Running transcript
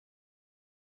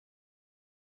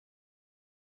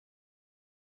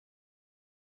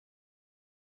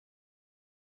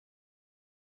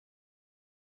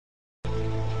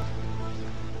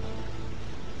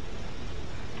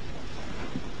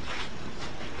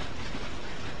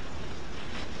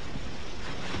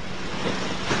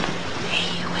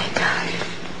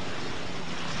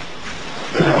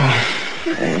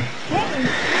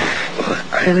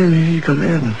didn't hear you come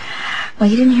in. Well,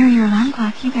 you didn't hear your alarm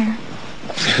clock either.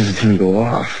 It didn't go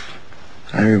off.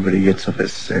 Everybody gets up at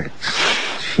 6.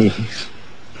 Jeez.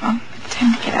 Well, it's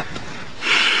time to get up.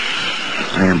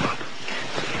 I am up.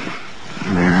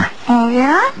 There. Oh,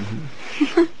 yeah?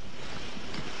 Mm-hmm.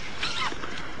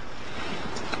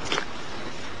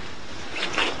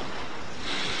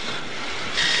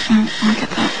 I'll get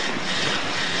that.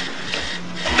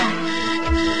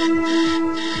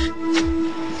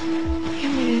 You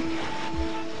want me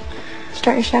to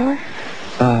start your shower?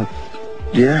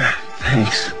 Yeah,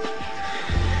 thanks.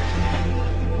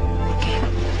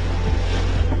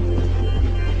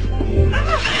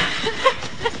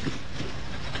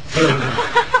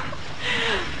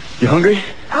 You hungry?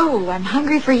 Oh, I'm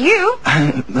hungry for you.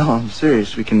 No, I'm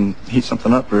serious. We can heat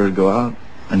something up or go out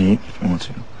and eat if you want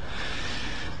to.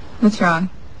 What's wrong?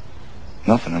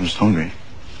 Nothing. I'm just hungry.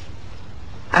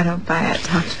 I don't buy it.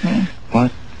 Talk to me.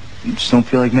 What? You just don't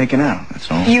feel like making out,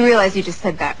 that's all. You realize you just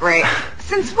said that, right?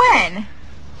 Since when?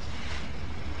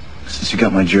 Since you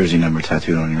got my jersey number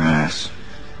tattooed on your ass.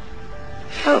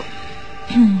 Oh.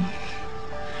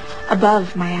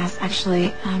 Above my ass, actually.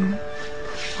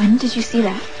 When did you see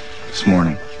that? This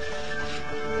morning.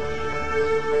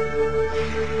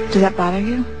 Does that bother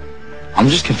you? I'm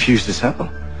just confused as hell.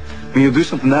 I mean, you'll do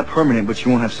something that permanent, but you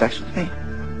won't have sex with me?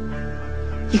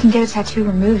 You can get a tattoo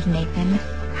removed, Nathan.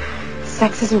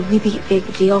 Sex is a really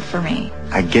big deal for me.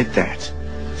 I get that.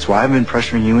 That's why I've been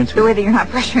pressuring you into The it. way that you're not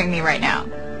pressuring me right now.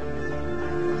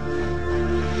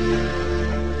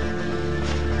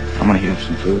 I'm gonna heat up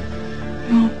some food.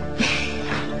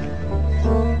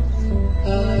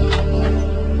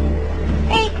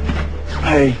 Hey.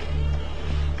 Hey.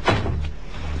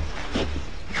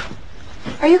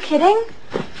 Are you kidding?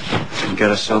 You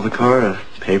gotta sell the car to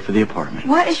pay for the apartment.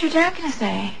 What is your dad gonna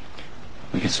say?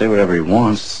 We can say whatever he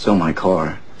wants. It's still my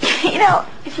car. You know,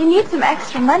 if you need some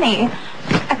extra money,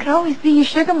 I could always be your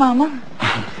sugar mama.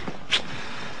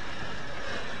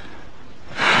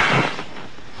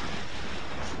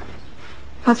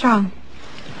 What's wrong?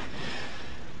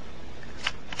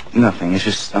 Nothing. It's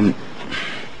just,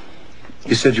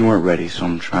 you said you weren't ready, so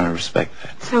I'm trying to respect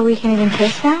that. So we can even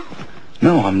kiss now?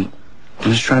 No, I'm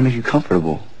just trying to make you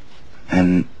comfortable.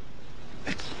 And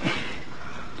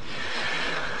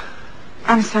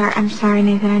I'm sorry,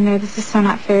 Nathan. I know this is so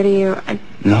not fair to you.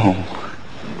 No.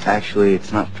 Actually,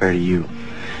 it's not fair to you.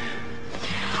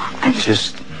 I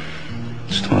just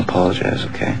want to apologize,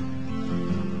 okay?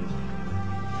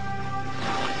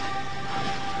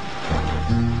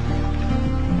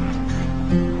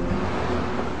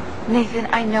 Nathan,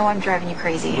 I know I'm driving you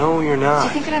crazy. No, you're not. Do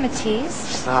you think that I'm a tease?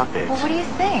 Stop it. Well, what do you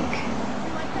think?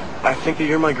 I think that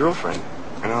you're my girlfriend,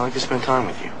 and I like to spend time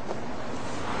with you.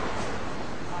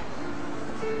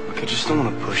 Look, I just don't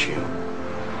want to push you.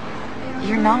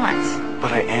 You're not.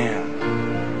 But I am.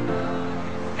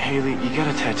 Haley, you got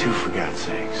a tattoo for God's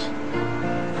sakes.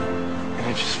 And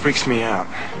it just freaks me out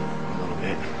a little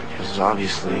bit, because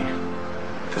obviously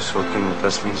this hooking with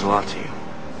us means a lot to you.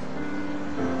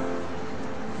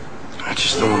 I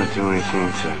just don't want to do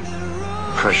anything to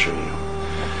pressure you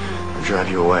or drive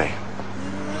you away.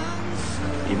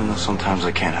 Even though sometimes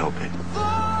I can't help it.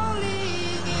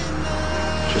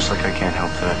 Just like I can't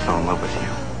help that I fell in love with you.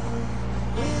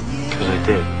 Because I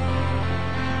did.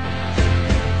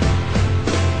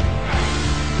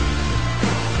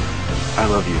 I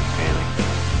love you, Haley.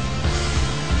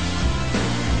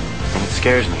 And it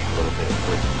scares me a little bit,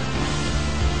 but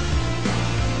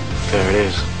there it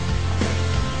is.